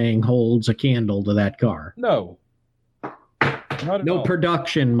Mustang holds a candle to that car. No. No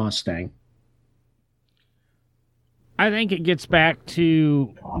production Mustang. I think it gets back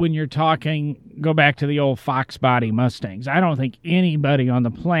to when you're go back to the old Fox body Mustangs. I don't think anybody on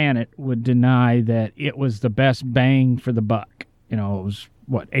the planet would deny that it was the best bang for the buck. It was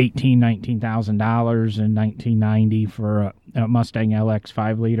 $19,000 in 1990 for a Mustang LX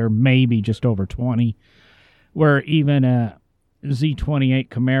 5-liter, maybe just over 20. Where even a Z28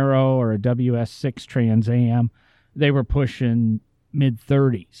 Camaro or a WS6 Trans Am, they were pushing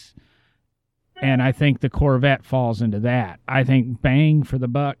mid-30s. And I think the Corvette falls into that. I think bang for the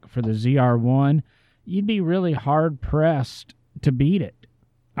buck for the ZR1, you'd be really hard-pressed to beat it.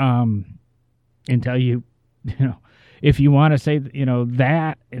 Until if you want to say,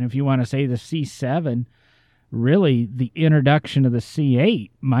 that, and if you want to say the C7, really the introduction of the C8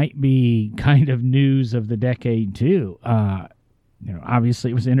 might be kind of news of the decade too.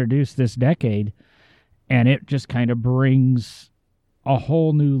 Obviously it was introduced this decade, and it just kind of brings a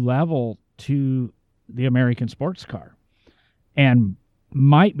whole new level to the American sports car, and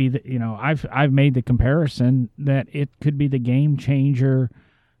might be I've made the comparison that it could be the game changer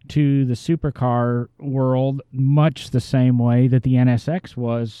to the supercar world, much the same way that the NSX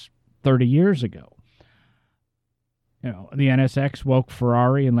was 30 years ago. the NSX woke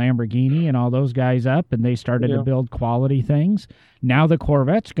Ferrari and Lamborghini and all those guys up, and they started to build quality things. Now the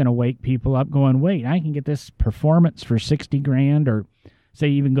Corvette's going to wake people up going, wait, I can get this performance for $60,000, or say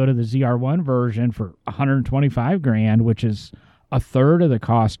even go to the ZR1 version for $125,000, which is a third of the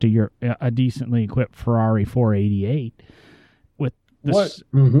cost of a decently equipped Ferrari 488. With this,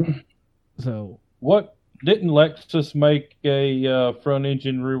 what didn't Lexus make a front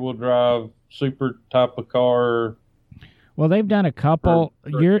engine rear wheel drive super type of car? Well, they've done a couple.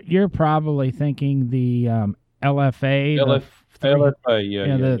 You're probably thinking the LFA.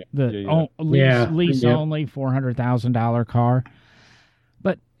 LFA, lease only $400,000 car.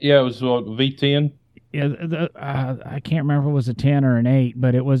 But it was V10. Yeah, I can't remember if it was a 10 or an 8,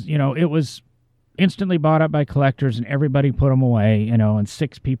 but it was it was instantly bought up by collectors, and everybody put them away, and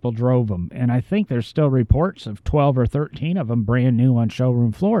 6 people drove them. And I think there's still reports of 12 or 13 of them brand new on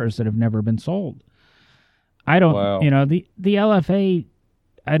showroom floors that have never been sold. I don't, the LFA,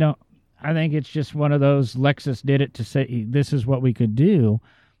 I think it's just one of those, Lexus did it to say this is what we could do,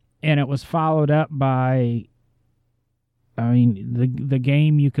 and it was followed up by, the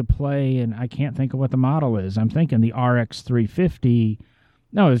game you could play, and I can't think of what the model is. I'm thinking the RX 350.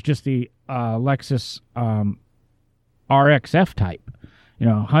 No, it's just the Lexus RX F-Type.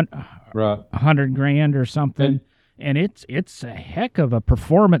 $100,000 or something. And it's a heck of a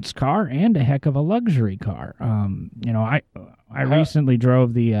performance car and a heck of a luxury car. I recently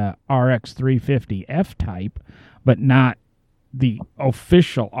drove the RX 350 F-Type, but not the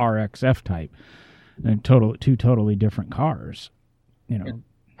official RX F-Type. And two totally different cars.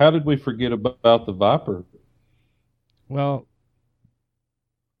 How did we forget about the Viper? Well,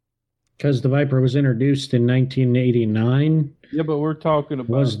 because the Viper was introduced in 1989. Yeah, but we're talking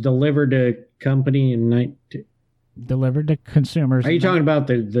about was delivered to company in delivered to consumers. Are you talking about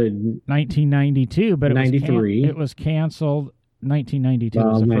the 1992? But 93. It was canceled. 1992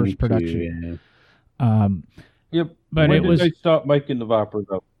 was the first production. Yeah. But when did they stop making the Viper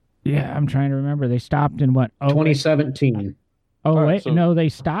though? Yeah, I'm trying to remember. They stopped in what? 2017. No, they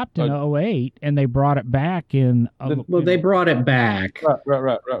stopped in 2008, and they brought it back in. They brought it back.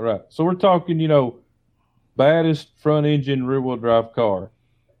 Right. So we're talking, baddest front engine rear wheel drive car.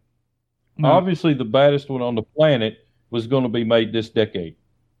 No. Obviously, the baddest one on the planet was going to be made this decade.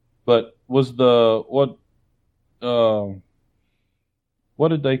 But was what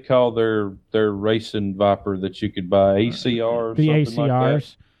did they call their racing Viper that you could buy? ACR or the something ACRs. Like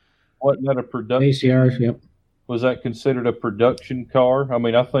that? Wasn't that a production? ACRs, yep. Was that considered a production car?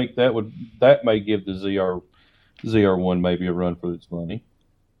 I think that may give the ZR1 maybe a run for its money.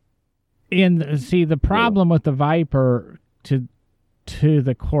 And see, the problem with the Viper to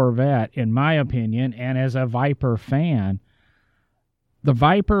the Corvette, in my opinion, and as a Viper fan, the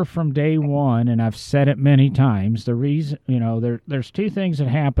Viper from day one, and I've said it many times, the reason, there's two things that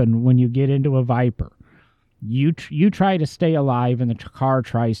happen when you get into a Viper. You try to stay alive, and the car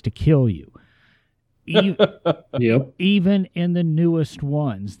tries to kill you. Yep. Even in the newest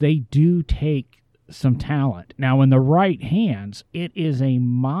ones, they do take some talent. Now, in the right hands, it is a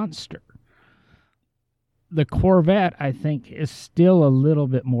monster. The Corvette, I think, is still a little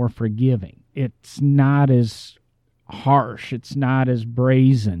bit more forgiving. It's not as harsh. It's not as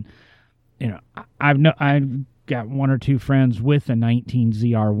brazen. I've got one or two friends with a 19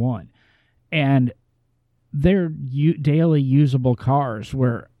 ZR1, and they're daily usable cars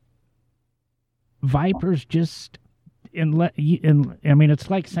where Vipers just it's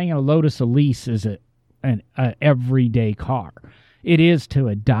like saying a Lotus Elise is an everyday car. It is to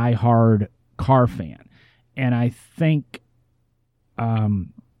a diehard car fan, and I think the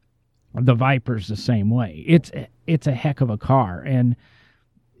Viper's the same way. It's a heck of a car, and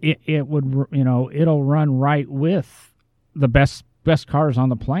it would it'll run right with the best cars on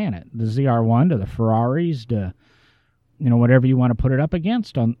the planet, the ZR1 to the Ferraris to whatever you want to put it up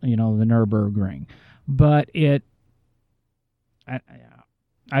against on the Nürburgring. But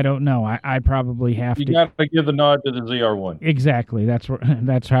I don't know. I probably have to. You got to give the nod to the ZR1. Exactly.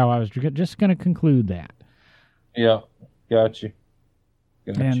 That's how I was just going to conclude that. Yeah, got you.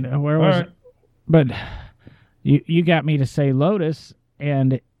 And where was it? But you got me to say Lotus,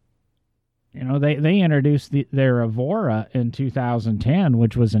 and they introduced their Evora in 2010,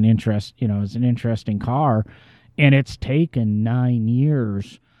 which was an interesting car, and it's taken 9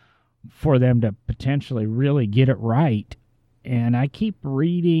 years for them to potentially really get it right. And I keep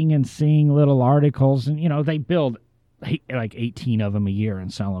reading and seeing little articles, and they build like 18 of them a year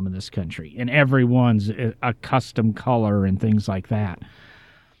and sell them in this country, and every one's a custom color and things like that.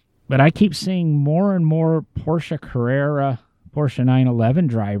 But I keep seeing more and more Porsche Carrera, Porsche 911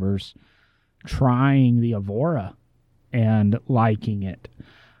 drivers trying the Evora and liking it.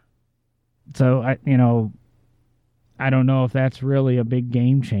 So I don't know if that's really a big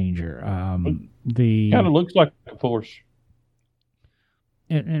game changer. The kind of looks like a Porsche.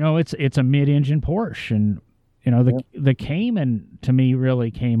 It's a mid-engine Porsche, and the Cayman to me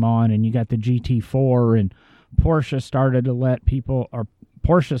really came on, and you got the GT4, and Porsche started to let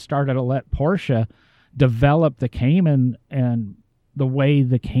Porsche develop the Cayman and the way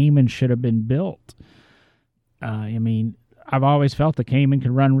the Cayman should have been built. I've always felt the Cayman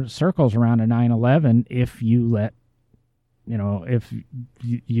could run circles around a 911 if you let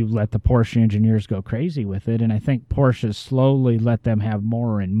the Porsche engineers go crazy with it. And I think Porsche slowly let them have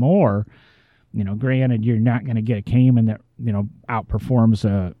more and more. Granted, you're not going to get a Cayman that, outperforms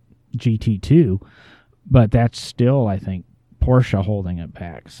a GT2, but that's still, I think, Porsche holding it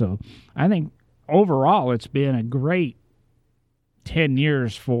back. So I think overall it's been a great 10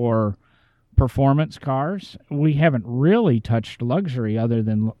 years for performance cars. We haven't really touched luxury other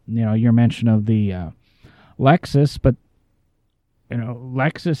than, your mention of the Lexus, but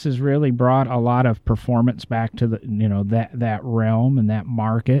Lexus has really brought a lot of performance back to the, that realm and that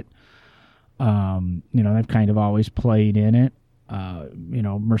market. They've kind of always played in it.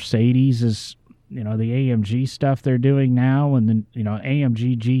 Mercedes is, the AMG stuff they're doing now, and then,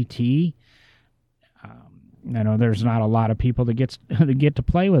 AMG GT. There's not a lot of people that get to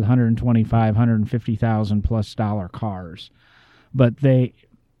play with $125,000, $150,000 plus cars, but they,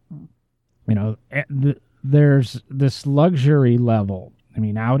 there's this luxury level.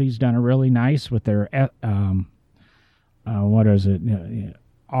 Audi's done a really nice with their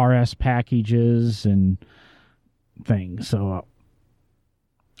RS packages and things. So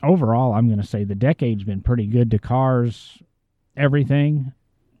overall, I'm going to say the decade's been pretty good to cars, everything.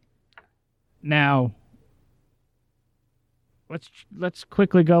 Now, let's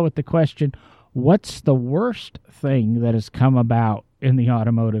quickly go with the question: what's the worst thing that has come about in the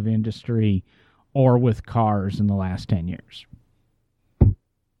automotive industry or with cars in the last 10 years?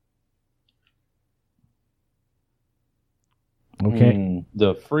 Okay.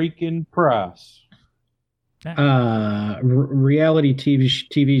 The freaking price. Reality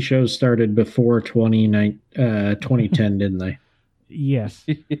TV shows started before 2010, didn't they? Yes.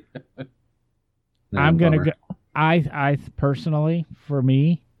 I'm going to go. I personally, for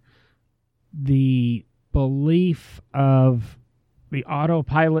me, the belief of the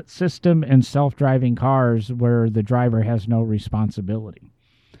autopilot system and self-driving cars where the driver has no responsibility.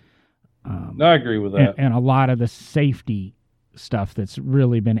 I agree with that. And a lot of the safety stuff that's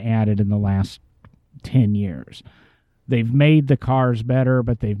really been added in the last 10 years. They've made the cars better,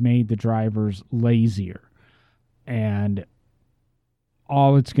 but they've made the drivers lazier. And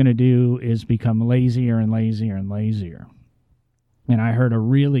all it's going to do is become lazier and lazier and lazier. And I heard a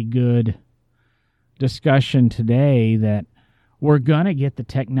really good discussion today that we're going to get the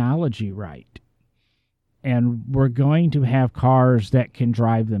technology right. And we're going to have cars that can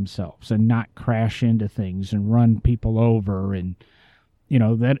drive themselves and not crash into things and run people over, and,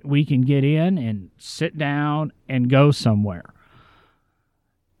 that we can get in and sit down and go somewhere.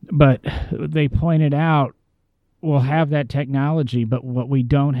 But they pointed out, we'll have that technology, but what we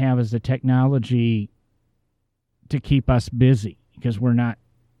don't have is the technology to keep us busy, because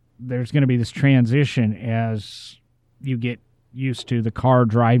there's going to be this transition as you get used to the car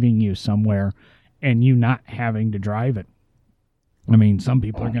driving you somewhere and you not having to drive it. Some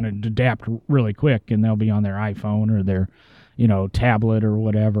people are going to adapt really quick, and they'll be on their iPhone or their, tablet or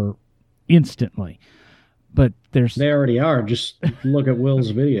whatever instantly. But they already are. Just look at Will's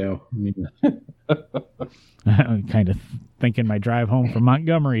video. I'm kind of thinking my drive home from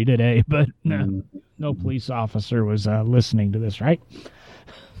Montgomery today, but no police officer was listening to this, right?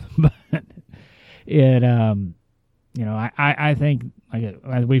 But it, I think,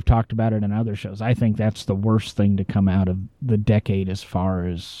 we've talked about it in other shows, I think that's the worst thing to come out of the decade as far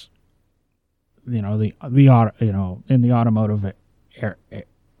as, in the automotive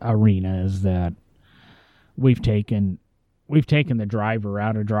arena, is that we've taken the driver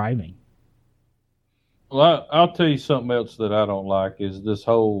out of driving. Well, I'll tell you something else that I don't like is this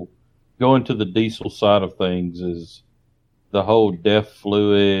whole going to the diesel side of things, is the whole DEF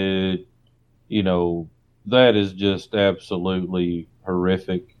fluid, that is just absolutely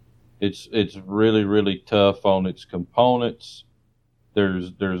horrific. It's really, really tough on its components.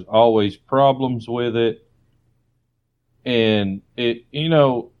 There's always problems with it. And it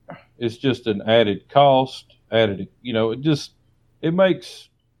it's just an added cost, it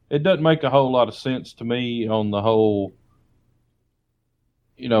doesn't make a whole lot of sense to me on the whole,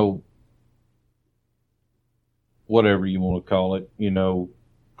 whatever you want to call it,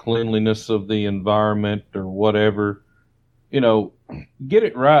 cleanliness of the environment or whatever. get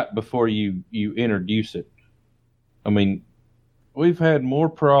it right before you introduce it. I mean, we've had more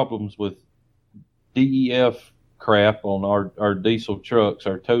problems with DEF crap on our diesel trucks,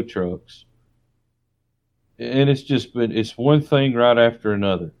 our tow trucks, and it's one thing right after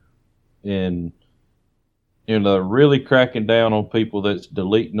another, and really cracking down on people that's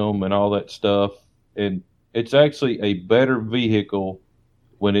deleting them and all that stuff. And it's actually a better vehicle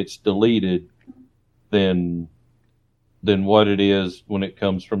when it's deleted than what it is when it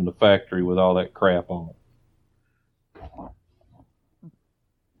comes from the factory with all that crap on it.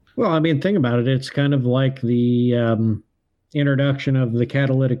 Well, I mean, think about it. It's kind of like the introduction of the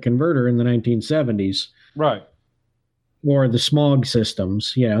catalytic converter in the 1970s. Right. Or the smog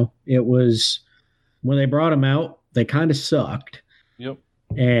systems. It was when they brought them out, they kind of sucked. Yep.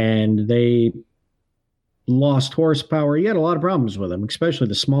 And they lost horsepower. You had a lot of problems with them, especially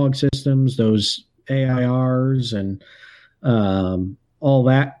the smog systems, those AIRs and all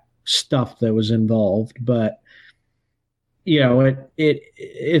that stuff that was involved. But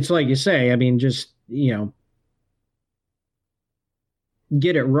it's like you say. I mean, just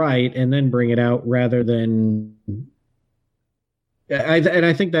get it right and then bring it out rather than.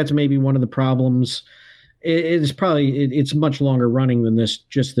 I think that's maybe one of the problems. It's much longer running than this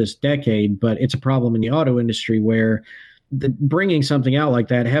decade, but it's a problem in the auto industry where bringing something out like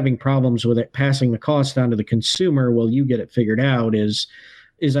that, having problems with it, passing the cost on to the consumer while you get it figured out is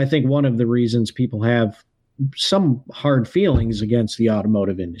I think one of the reasons people have some hard feelings against the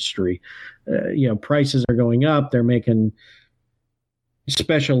automotive industry. Prices are going up. They're making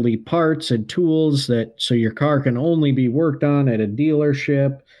specialty parts and tools so your car can only be worked on at a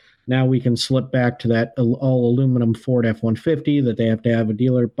dealership. Now we can slip back to that all aluminum Ford F-150 that they have to have a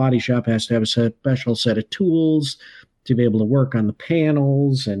dealer body shop has to have a special set of tools to be able to work on the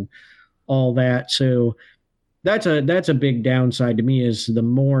panels and all that. So that's a big downside to me is the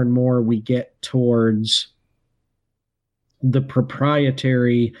more and more we get towards the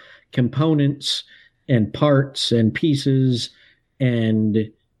proprietary components and parts and pieces and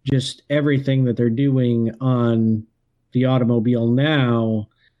just everything that they're doing on the automobile now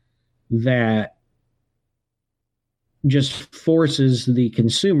that just forces the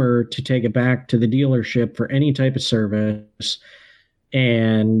consumer to take it back to the dealership for any type of service.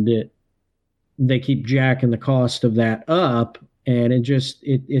 And they keep jacking the cost of that up. And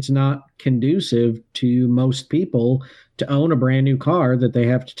it's not conducive to most people to own a brand new car that they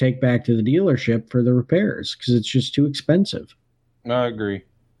have to take back to the dealership for the repairs because it's just too expensive. I agree.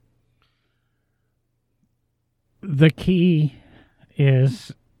 The key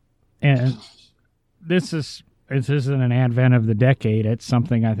is, and this isn't an advent of the decade. It's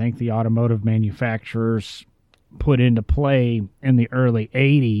something I think the automotive manufacturers put into play in the early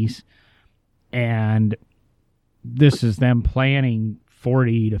 80s. And this is them planning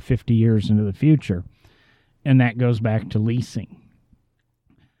 40 to 50 years into the future. And that goes back to leasing.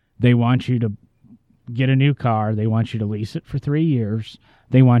 They want you to get a new car. They want you to lease it for 3 years.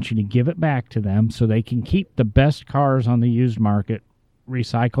 They want you to give it back to them so they can keep the best cars on the used market,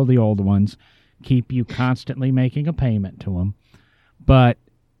 recycle the old ones, keep you constantly making a payment to them. But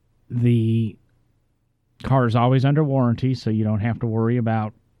the car is always under warranty, so you don't have to worry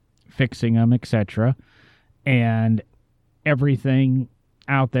about fixing them, etc. And everything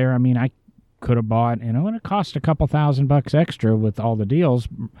out there, I mean, I could have bought, and it cost a couple $1,000 extra with all the deals,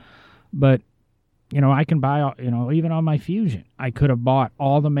 but I can buy, even on my Fusion, I could have bought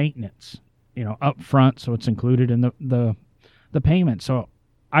all the maintenance, up front, so it's included in the payment. So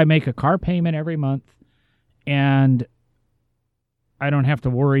I make a car payment every month, and I don't have to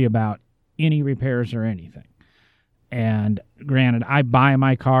worry about any repairs or anything. And granted, I buy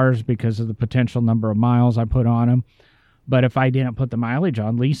my cars because of the potential number of miles I put on them. But if I didn't put the mileage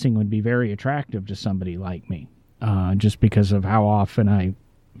on, leasing would be very attractive to somebody like me, just because of how often I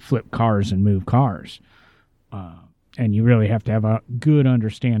flip cars and move cars. And you really have to have a good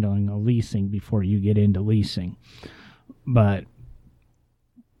understanding of leasing before you get into leasing. But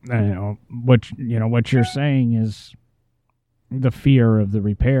what you're saying is the fear of the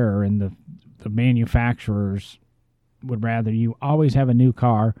repair, and the manufacturers would rather you always have a new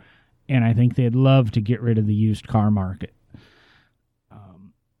car, and I think they'd love to get rid of the used car market.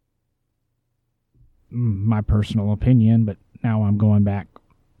 My personal opinion, but now I'm going back.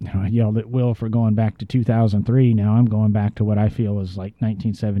 I yelled at Will for going back to 2003. Now I'm going back to what I feel is like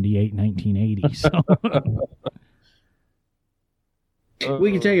 1978, 1980. So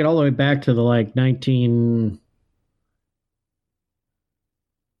we can take it all the way back to the 19.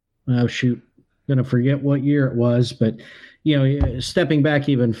 Oh shoot, gonna forget what year it was, but stepping back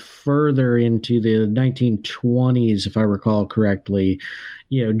even further into the 1920s, if I recall correctly,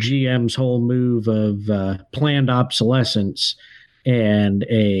 GM's whole move of planned obsolescence and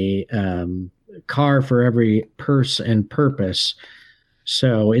a car for every purse and purpose.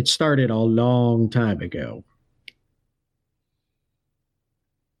 So it started a long time ago.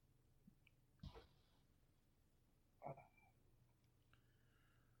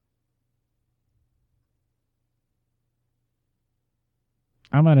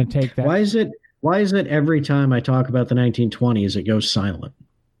 I'm going to take that. Why is it every time I talk about the 1920s, it goes silent?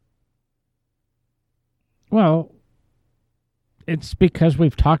 Well, it's because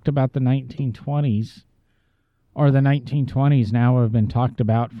we've talked about the 1920s, or the 1920s now have been talked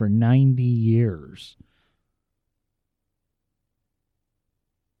about for 90 years.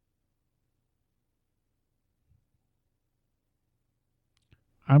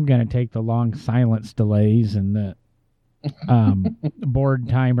 I'm going to take the long silence delays and the board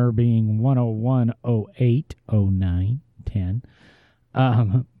timer being 101, 08, 09, 10.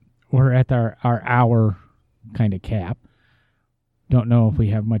 We're at our hour kind of cap. Don't know if we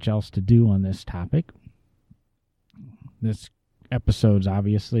have much else to do on this topic. This episode's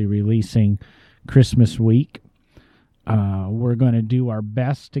obviously releasing Christmas week. We're going to do our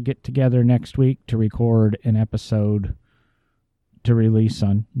best to get together next week to record an episode to release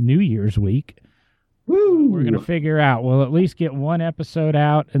on New Year's week. Woo! We're going to figure out. We'll at least get one episode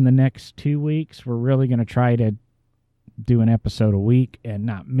out in the next 2 weeks. We're really going to try to do an episode a week and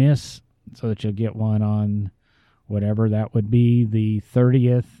not miss, so that you'll get one on whatever that would be, the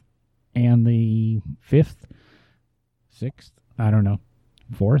 30th and the 5th, 6th, I don't know,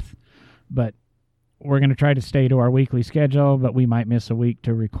 4th. But we're going to try to stay to our weekly schedule, but we might miss a week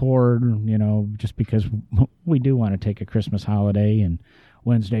to record, just because we do want to take a Christmas holiday, and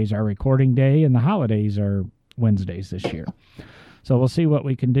Wednesday's our recording day, and the holidays are Wednesdays this year. So we'll see what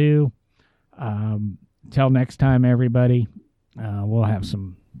we can do. Till next time, everybody, we'll have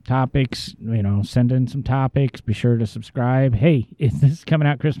some topics, send in some topics. Be sure to subscribe. Hey, this is coming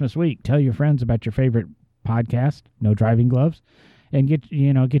out Christmas week. Tell your friends about your favorite podcast, No Driving Gloves, and get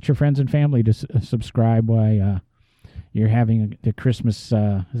your friends and family to subscribe while you're having the Christmas,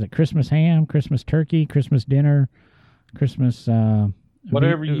 is it Christmas ham, Christmas turkey, Christmas dinner, Christmas...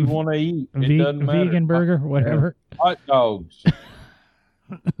 whatever you want to eat. It doesn't matter. Vegan burger, whatever. Hot dogs.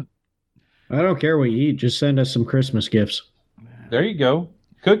 I don't care what you eat. Just send us some Christmas gifts. There you go.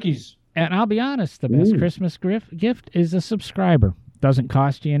 Cookies. And I'll be honest, the best Christmas gift is a subscriber. Doesn't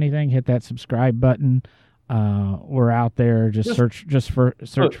cost you anything. Hit that subscribe button. We're out there. Just search for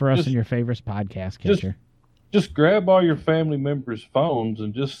us in your favorite podcast catcher. Just grab all your family members' phones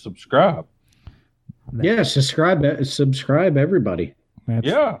and just subscribe. Subscribe everybody.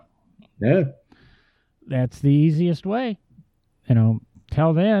 Yeah. That's the easiest way.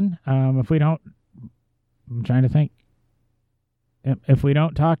 Till then, if we don't, I'm trying to think. If we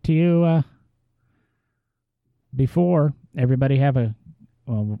don't talk to you before, everybody have a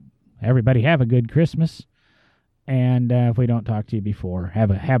good Christmas. And if we don't talk to you before,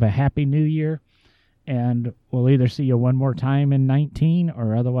 have a happy New Year. And we'll either see you one more time in 19,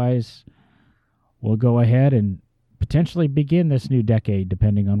 or otherwise we'll go ahead and potentially begin this new decade,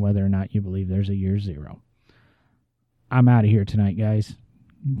 depending on whether or not you believe there's a year zero. I'm out of here tonight, guys.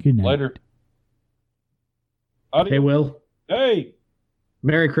 Good night. Later. Hey, Will. Hey.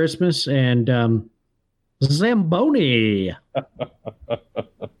 Merry Christmas and Zamboni.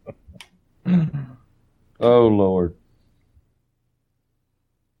 Oh, Lord.